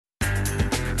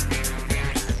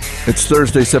It's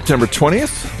Thursday, September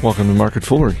 20th. Welcome to Market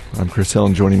Foolery. I'm Chris Hill,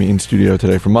 and joining me in studio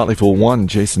today from Motley Fool 1,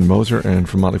 Jason Moser, and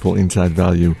from Motley Fool Inside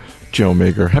Value, Joe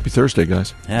Mager. Happy Thursday,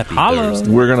 guys. Happy Thursday.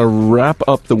 We're going to wrap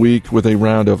up the week with a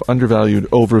round of undervalued,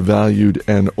 overvalued,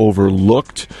 and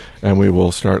overlooked. And we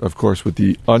will start, of course, with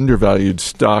the undervalued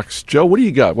stocks. Joe, what do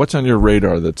you got? What's on your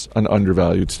radar that's an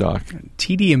undervalued stock?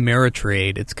 TD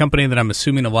Ameritrade. It's a company that I'm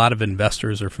assuming a lot of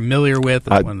investors are familiar with.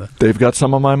 They've got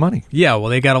some of my money. Yeah, well,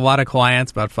 they got a lot of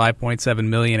clients, about 5.7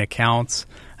 million accounts.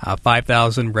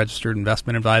 5,000 registered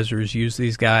investment advisors use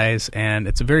these guys, and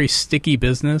it's a very sticky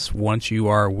business. Once you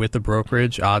are with the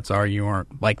brokerage, odds are you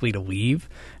aren't likely to leave.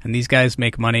 And these guys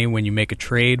make money when you make a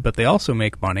trade, but they also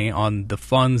make money on the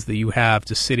funds that you have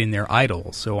just sitting there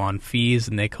idle. So on fees,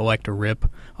 and they collect a rip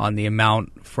on the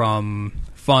amount from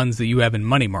funds that you have in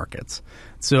money markets.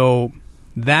 So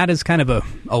that is kind of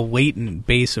a latent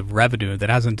base of revenue that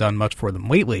hasn't done much for them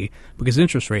lately because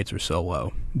interest rates are so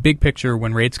low. Big picture,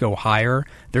 when rates go higher,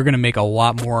 they're going to make a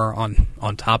lot more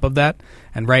on top of that.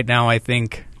 And right now, I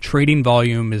think trading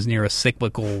volume is near a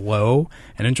cyclical low,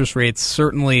 and interest rates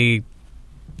certainly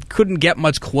couldn't get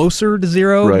much closer to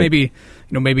zero. Right.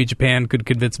 Maybe Japan could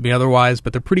convince me otherwise,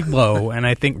 but they're pretty low, and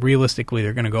I think realistically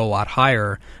they're going to go a lot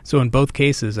higher. So in both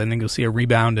cases, I think you'll see a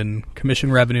rebound in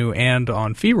commission revenue and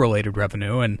on fee-related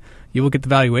revenue, and you look at the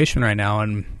valuation right now,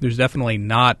 and there's definitely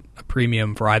not a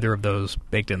premium for either of those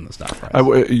baked in the stock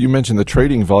price. You mentioned the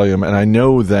trading volume, and I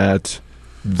know that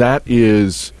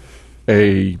is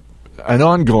an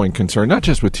ongoing concern, not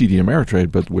just with TD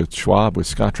Ameritrade, but with Schwab, with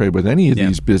Scottrade, with any of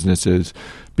these businesses,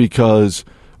 because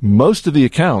most of the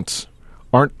accounts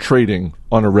aren't trading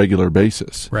on a regular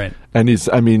basis. Right. And is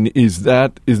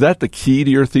that the key to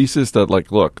your thesis that,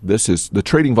 like, look, the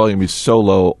trading volume is so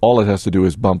low, all it has to do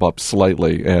is bump up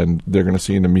slightly and they're going to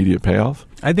see an immediate payoff?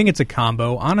 I think it's a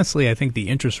combo. Honestly, I think the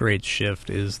interest rate shift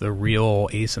is the real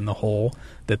ace in the hole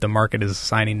that the market is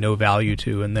assigning no value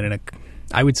to, and then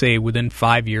I would say within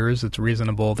 5 years, it's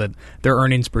reasonable that their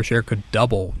earnings per share could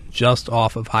double just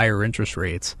off of higher interest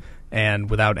rates and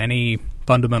without any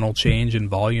fundamental change in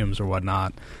volumes or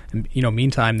whatnot. And,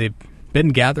 meantime, they've been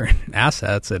gathering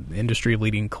assets at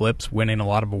industry-leading clips, winning a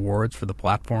lot of awards for the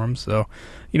platform. So,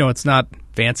 it's not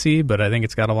fancy, but I think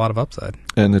it's got a lot of upside.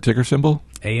 And the ticker symbol?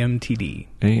 AMTD.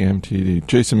 AMTD.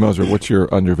 Jason Moser, what's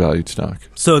your undervalued stock?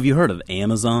 So have you heard of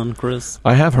Amazon, Chris?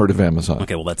 I have heard of Amazon.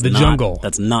 Okay, well, that's jungle.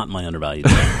 That's not my undervalued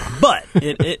stock. But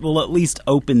it will at least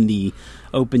open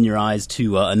your eyes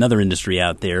to another industry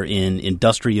out there in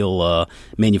industrial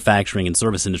manufacturing and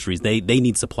service industries. They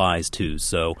need supplies too.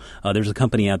 So there's a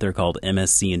company out there called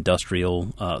MSC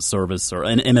Industrial Service, or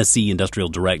an MSC Industrial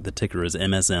Direct. The ticker is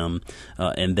MSM,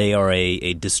 and they are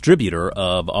a distributor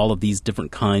of all of these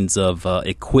different kinds of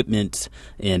equipment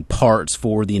and parts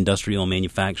for the industrial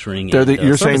manufacturing.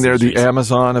 You're saying they're the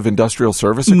Amazon of industrial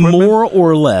service equipment? More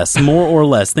or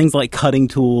less. Things like cutting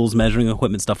tools, measuring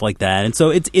equipment, stuff like that. And so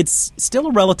it's still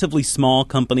a relatively small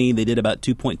company. They did about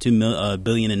 $2.2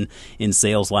 billion in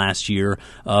sales last year,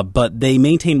 but they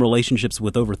maintain relationships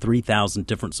with over 3,000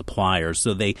 different suppliers.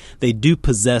 So they do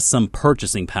possess some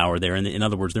purchasing power there. In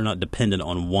other words, they're not dependent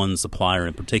on one supplier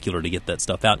in particular to get that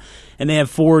stuff out. And they have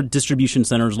 4 distribution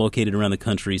centers located around the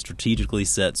country, strategically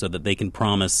set so that they can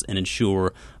promise and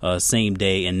ensure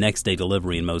same-day and next-day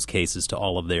delivery in most cases to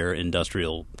all of their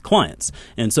industrial clients.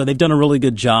 And so they've done a really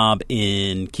good job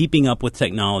in keeping up with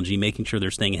technology, making sure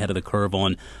they're staying ahead of the curve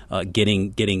on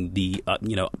getting the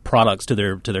products to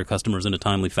their customers in a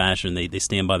timely fashion. They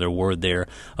stand by their word there.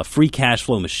 A free cash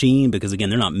flow machine because, again,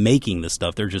 they're not making this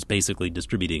stuff. They're just basically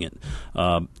distributing it.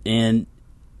 And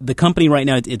the company right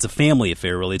now, it's a family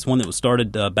affair, really. It's one that was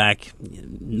started back a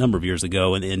number of years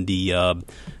ago, and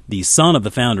the son of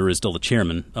the founder is still the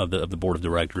chairman of the board of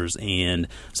directors, and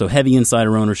so heavy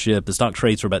insider ownership. The stock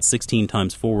trades for about 16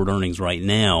 times forward earnings right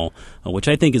now, which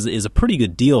I think is a pretty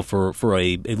good deal for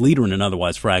a leader in an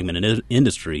otherwise fragmented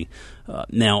industry.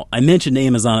 Now, I mentioned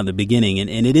Amazon at the beginning,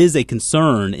 and it is a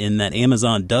concern in that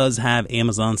Amazon does have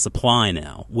Amazon Supply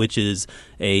now, which is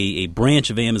a branch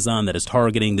of Amazon that is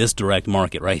targeting this direct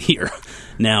market right here.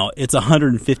 Now, it's a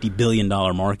 $150 billion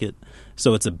market,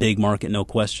 so it's a big market, no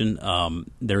question.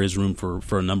 There is room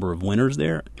for a number of winners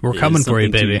there. We're coming for you,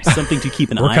 baby. Something to keep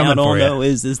an eye out on, though,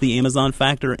 is the Amazon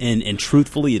factor, and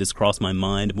truthfully, it has crossed my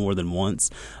mind more than once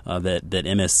that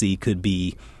MSC could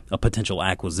be a potential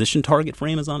acquisition target for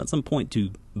Amazon at some point to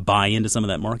buy into some of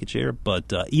that market share.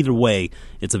 But either way,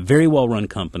 it's a very well-run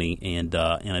company, and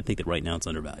I think that right now it's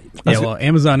undervalued. Yeah, well,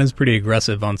 Amazon is pretty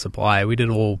aggressive on supply. We did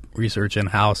a little research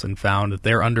in-house and found that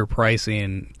they're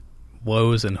underpricing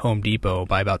Lowe's and Home Depot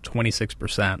by about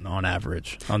 26% on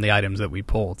average on the items that we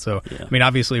pulled. So, yeah. I mean,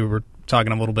 obviously we're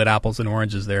talking a little bit apples and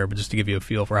oranges there, but just to give you a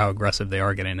feel for how aggressive they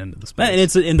are getting into the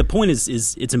space. And the point is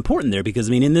it's important there because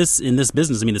I mean in this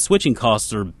business, I mean the switching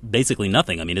costs are basically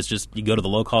nothing. I mean it's just you go to the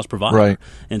low cost provider, right?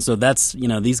 And so that's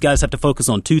these guys have to focus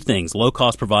on two things: low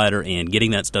cost provider and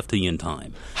getting that stuff to you in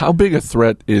time. How big a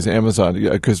threat is Amazon?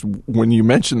 Because when you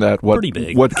mentioned that, pretty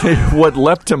big. What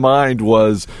leapt to mind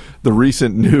was the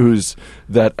recent news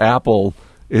that Apple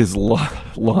is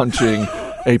launching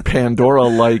a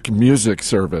Pandora-like music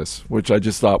service, which I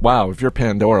just thought, wow, if you're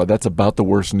Pandora, that's about the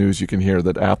worst news you can hear,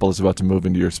 that Apple is about to move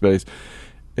into your space.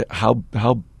 How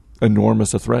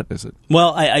enormous a threat is it?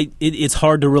 Well, it's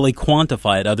hard to really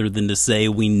quantify it other than to say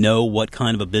we know what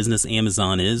kind of a business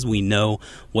Amazon is. We know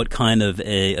what kind of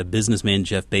a businessman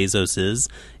Jeff Bezos is.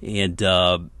 And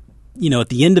at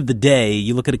the end of the day,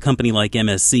 you look at a company like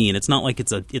MSC, and it's not like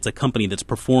it's a company that's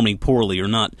performing poorly or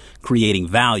not creating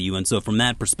value. And so, from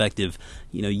that perspective,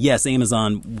 yes,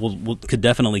 Amazon could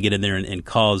definitely get in there and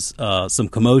cause some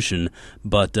commotion,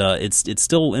 but it's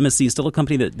still MSC is still a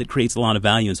company that creates a lot of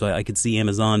value, and so I could see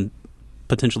Amazon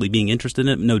potentially being interested in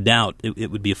it. No doubt,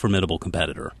 it would be a formidable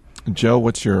competitor. Joe,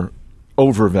 what's your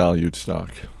overvalued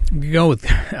stock? You go with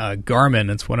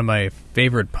Garmin. It's one of my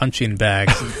favorite punching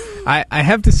bags. I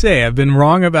have to say, I've been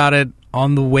wrong about it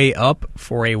on the way up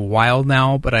for a while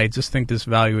now, but I just think this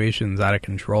valuation is out of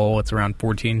control. It's around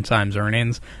 14 times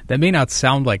earnings. That may not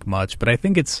sound like much, but I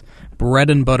think it's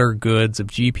bread and butter goods of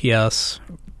GPS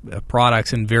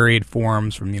products in varied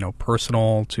forms, from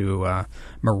personal to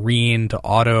marine to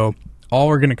auto. All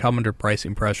are going to come under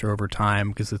pricing pressure over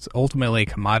time because it's ultimately a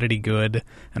commodity good,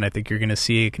 and I think you're going to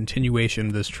see a continuation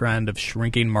of this trend of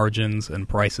shrinking margins and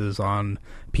prices on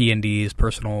P&Ds,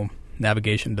 personal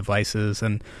navigation devices.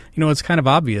 And it's kind of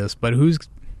obvious, but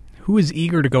who is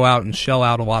eager to go out and shell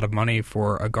out a lot of money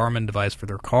for a Garmin device for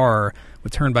their car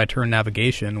with turn-by-turn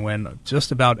navigation when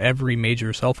just about every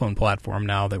major cell phone platform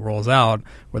now that rolls out,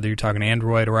 whether you're talking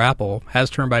Android or Apple, has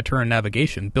turn-by-turn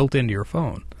navigation built into your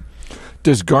phone?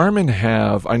 Does Garmin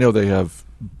have, I know they have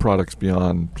products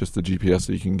beyond just the GPS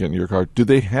that you can get in your car. Do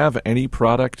they have any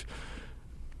product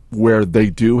where they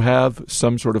do have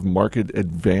some sort of market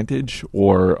advantage,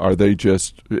 or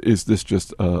is this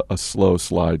just a slow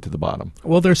slide to the bottom?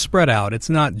 Well, they're spread out. It's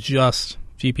not just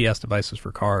GPS devices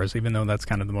for cars, even though that's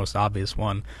kind of the most obvious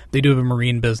one. They do have a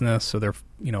marine business, so they're,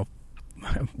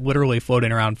 literally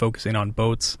floating around focusing on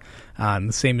boats. And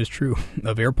the same is true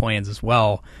of airplanes as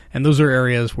well. And those are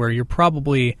areas where you're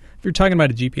probably, if you're talking about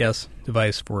a GPS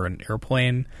device for an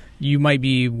airplane, you might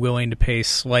be willing to pay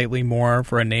slightly more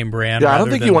for a name brand. Yeah, I don't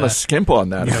think you want to skimp on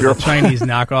that. If you're a Chinese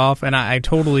knockoff, and I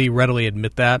totally readily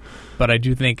admit that. But I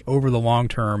do think over the long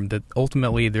term that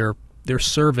ultimately their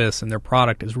service and their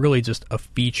product is really just a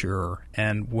feature.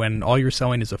 And when all you're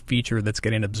selling is a feature that's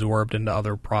getting absorbed into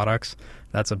other products,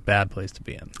 that's a bad place to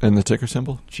be in. And the ticker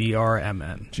symbol?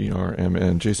 GRMN.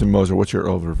 GRMN. Jason Moser, what's your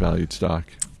overvalued stock?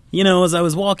 As I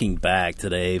was walking back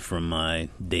today from my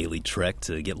daily trek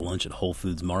to get lunch at Whole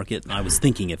Foods Market, I was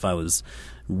thinking if I was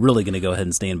really going to go ahead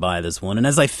and stand by this one. And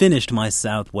as I finished my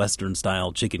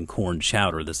Southwestern-style chicken corn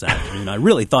chowder this afternoon, I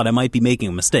really thought I might be making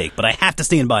a mistake. But I have to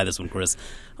stand by this one, Chris.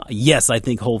 Yes, I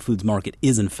think Whole Foods Market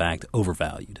is, in fact,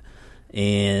 overvalued.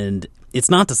 And it's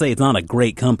not to say it's not a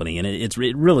great company, and it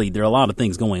really, there are a lot of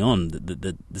things going on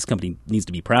that this company needs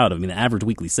to be proud of. I mean, the average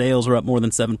weekly sales are up more than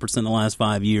 7% in the last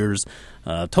 5 years.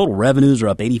 Total revenues are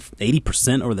up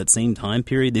 80% over that same time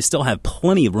period. They still have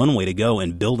plenty of runway to go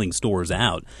in building stores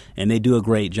out, and they do a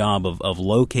great job of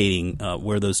locating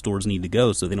where those stores need to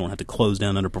go so they don't have to close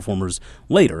down underperformers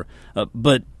later.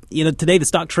 But today the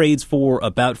stock trades for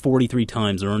about 43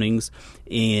 times earnings,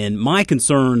 and my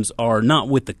concerns are not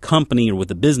with the company or with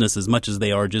the business as much as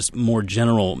they are just more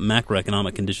general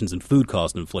macroeconomic conditions and food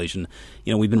cost inflation.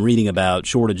 We've been reading about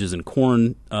shortages in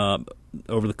corn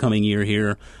over the coming year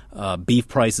here. Beef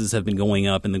prices have been going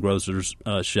up in the grocers'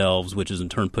 shelves, which is in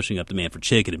turn pushing up demand for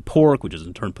chicken and pork, which is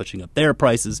in turn pushing up their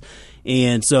prices.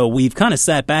 And so we've kind of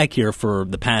sat back here for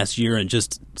the past year and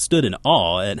just stood in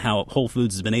awe at how Whole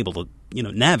Foods has been able to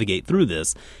navigate through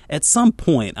this. At some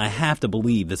point, I have to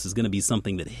believe this is going to be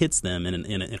something that hits them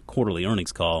in a quarterly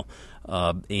earnings call.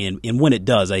 And when it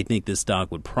does, I think this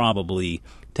stock would probably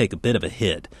take a bit of a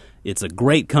hit. It's a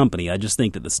great company. I just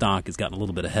think that the stock has gotten a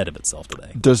little bit ahead of itself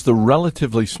today. Does the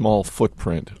relatively small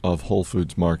footprint of Whole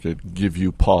Foods Market give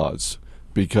you pause?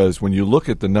 Because when you look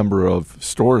at the number of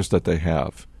stores that they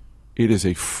have, it is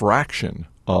a fraction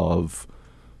of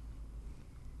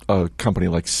a company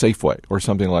like Safeway or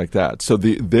something like that. So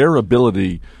their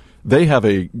ability, they have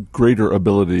a greater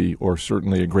ability or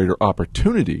certainly a greater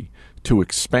opportunity to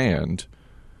expand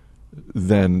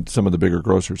than some of the bigger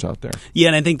grocers out there. Yeah,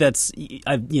 and I think that's,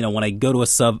 when I go to a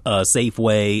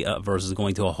Safeway versus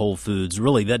going to a Whole Foods,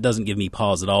 really that doesn't give me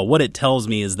pause at all. What it tells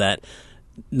me is that,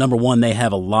 number one, they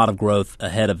have a lot of growth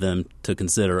ahead of them to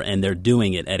consider, and they're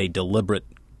doing it at a deliberate,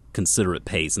 considerate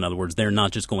pace. In other words, they're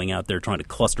not just going out there trying to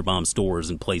cluster bomb stores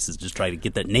and places, just try to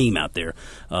get that name out there.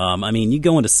 You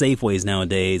go into Safeways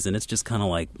nowadays, and it's just kind of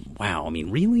like, wow,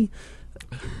 really?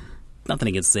 Nothing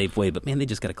against Safeway, but man, they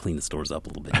just got to clean the stores up a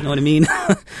little bit. You know what I mean?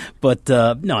 But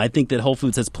no, I think that Whole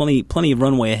Foods has plenty of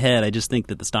runway ahead. I just think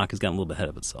that the stock has gotten a little bit ahead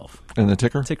of itself. And the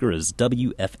ticker? Ticker is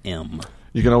WFM.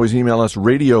 You can always email us.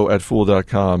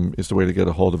 radio@fool.com is the way to get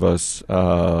a hold of us.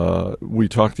 We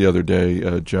talked the other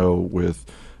day, Joe, with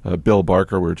Bill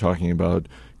Barker. We were talking about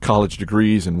college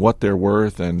degrees and what they're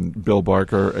worth. And Bill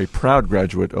Barker, a proud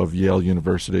graduate of Yale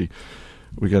University.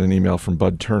 We got an email from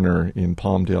Bud Turner in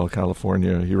Palmdale,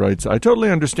 California. He writes, I totally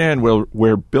understand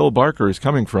where Bill Barker is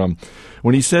coming from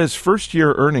when he says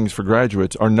first-year earnings for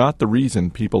graduates are not the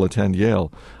reason people attend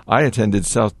Yale. I attended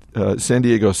San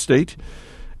Diego State,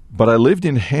 but I lived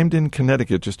in Hamden,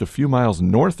 Connecticut, just a few miles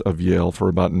north of Yale for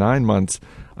about 9 months.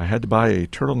 I had to buy a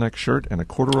turtleneck shirt and a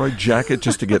corduroy jacket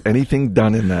just to get anything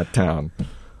done in that town.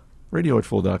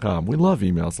 radio@fool.com. We love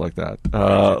emails like that.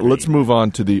 Let's move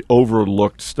on to the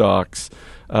overlooked stocks.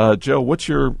 Joe, what's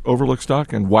your overlooked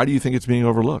stock, and why do you think it's being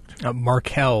overlooked?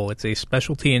 Markel. It's a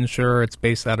specialty insurer. It's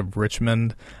based out of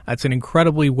Richmond. It's an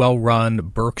incredibly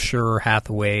well-run Berkshire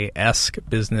Hathaway-esque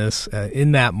business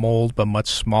in that mold, but much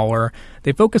smaller.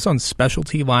 They focus on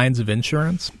specialty lines of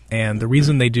insurance, and the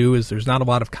reason they do is there's not a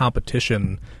lot of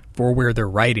competition for where they're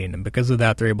writing, and because of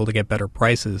that, they're able to get better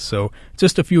prices. So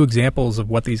just a few examples of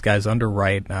what these guys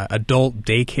underwrite: adult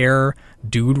daycare,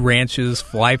 dude ranches,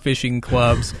 fly fishing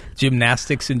clubs,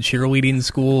 gymnastics and cheerleading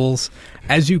schools.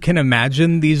 As you can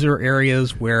imagine, these are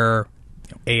areas where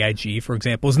AIG, for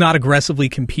example, is not aggressively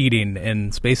competing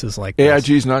in spaces like this.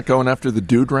 AIG's not going after the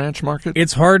dude ranch market?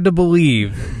 It's hard to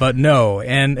believe, but no,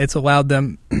 and it's allowed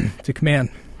them to command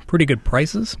pretty good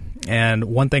prices. And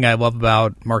one thing I love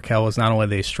about Markel is not only are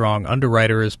they strong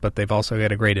underwriters, but they've also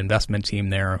got a great investment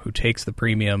team there who takes the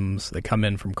premiums that come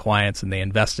in from clients and they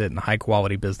invest it in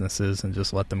high-quality businesses and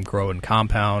just let them grow and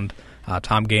compound.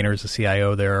 Tom Gaynor is the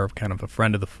CIO there, kind of a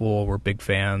friend of the Fool. We're big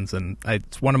fans, and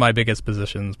it's one of my biggest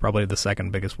positions, probably the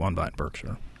second biggest one behind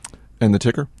Berkshire. And the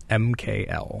ticker?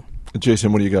 MKL.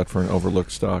 Jason, what do you got for an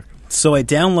overlooked stock? So I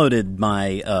downloaded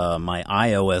my my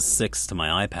iOS 6 to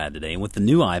my iPad today, and with the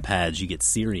new iPads, you get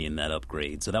Siri in that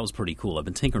upgrade. So that was pretty cool. I've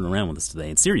been tinkering around with this today,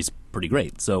 and Siri's pretty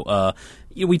great. So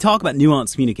we talk about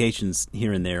Nuance Communications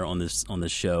here and there on this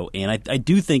show, and I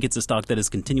do think it's a stock that is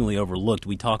continually overlooked.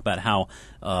 We talk about how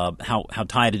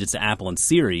tied it is to Apple and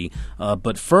Siri,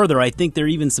 but further, I think there are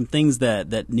even some things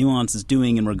that Nuance is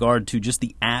doing in regard to just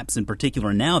the apps in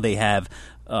particular. Now they have.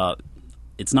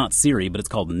 It's not Siri, but it's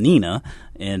called Nina,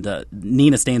 and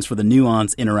Nina stands for the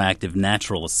Nuance Interactive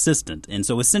Natural Assistant. And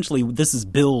so essentially this is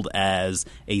billed as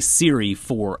a Siri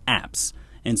for apps.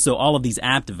 And so all of these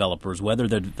app developers, whether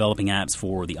they're developing apps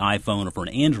for the iPhone or for an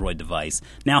Android device,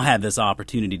 now have this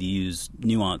opportunity to use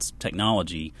Nuance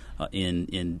technology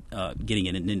in getting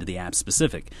it into the app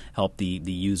specific, help the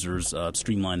users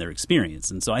streamline their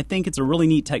experience. And so I think it's a really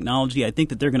neat technology. I think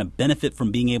that they're going to benefit from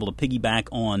being able to piggyback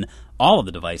on all of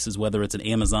the devices, whether it's an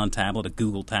Amazon tablet, a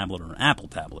Google tablet, or an Apple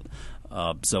tablet.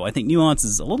 So I think Nuance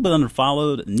is a little bit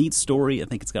underfollowed. Neat story. I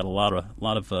think it's got a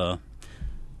lot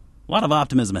of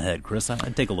optimism ahead, Chris.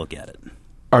 I'd take a look at it.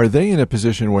 Are they in a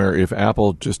position where if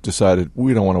Apple just decided,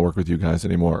 we don't want to work with you guys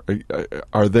anymore,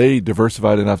 are they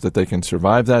diversified enough that they can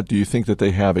survive that? Do you think that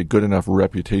they have a good enough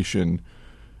reputation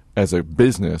as a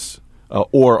business,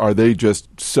 or are they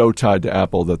just so tied to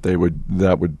Apple that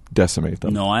that would decimate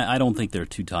them? No, I don't think they're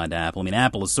too tied to Apple. I mean,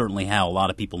 Apple is certainly how a lot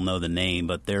of people know the name,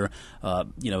 but they're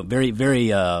very, very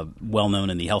well known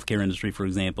in the healthcare industry, for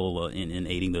example, in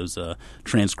aiding those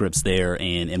transcripts there,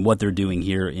 and what they're doing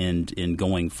here in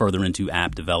going further into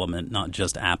app development, not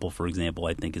just Apple, for example,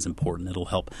 I think is important. It'll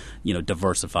help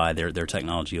diversify their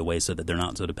technology away so that they're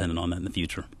not so dependent on that in the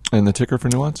future. And the ticker for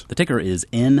Nuance? The ticker is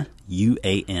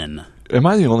NUAN. Am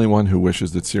I the only one who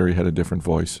wishes that Siri had a different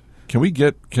voice? Can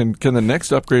the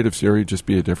next upgrade of Siri just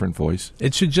be a different voice?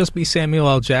 It should just be Samuel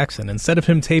L. Jackson. Instead of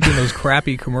him taping those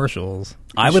crappy commercials,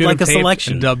 I would like a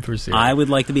selection. And dubbed for Siri. I would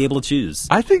like to be able to choose.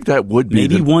 I think that would be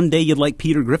maybe one day you'd like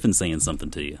Peter Griffin saying something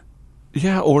to you.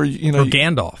 Yeah, or or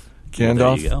Gandalf.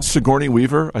 Gandalf, Sigourney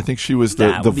Weaver. I think she was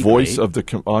the voice of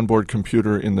the onboard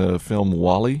computer in the film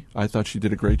WALL-E. I thought she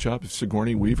did a great job.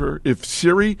 If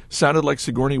Siri sounded like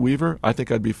Sigourney Weaver, I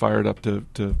think I'd be fired up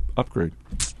to upgrade.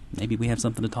 Maybe we have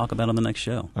something to talk about on the next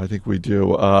show. I think we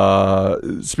do.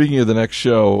 Speaking of the next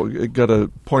show, got to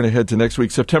point ahead to next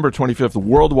week, September 25th,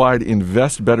 Worldwide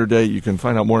Invest Better Day. You can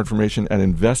find out more information at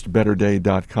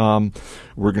investbetterday.com.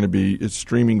 We're going to be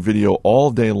streaming video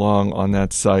all day long on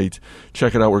that site.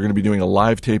 Check it out. We're going to be doing a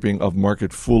live taping of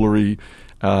Market Foolery.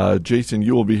 Jason,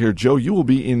 you will be here. Joe, you will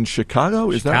be in Chicago.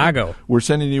 Is Chicago. That we're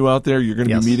sending you out there. You're going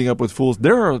to Yes. be meeting up with fools.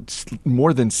 There are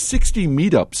more than 60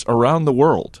 meetups around the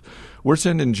world. We're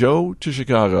sending Joe to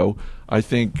Chicago. I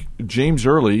think James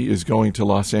Early is going to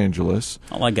Los Angeles.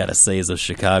 All I got to say is those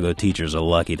Chicago teachers are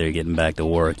lucky they're getting back to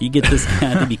work. You get this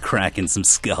guy to be cracking some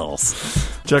skulls.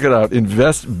 Check it out,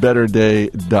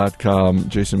 investbetterday.com.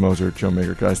 Jason Moser, Joe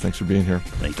Magyer. Guys, thanks for being here.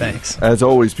 Thanks. As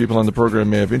always, people on the program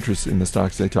may have interest in the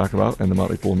stocks they talk about, and the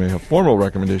Motley Fool may have formal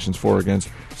recommendations for or against,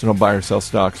 so don't buy or sell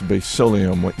stocks based solely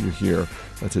on what you hear.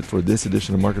 That's it for this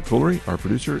edition of Market Foolery. Our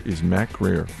producer is Matt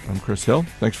Greer. I'm Chris Hill.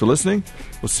 Thanks for listening.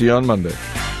 We'll see you on Monday.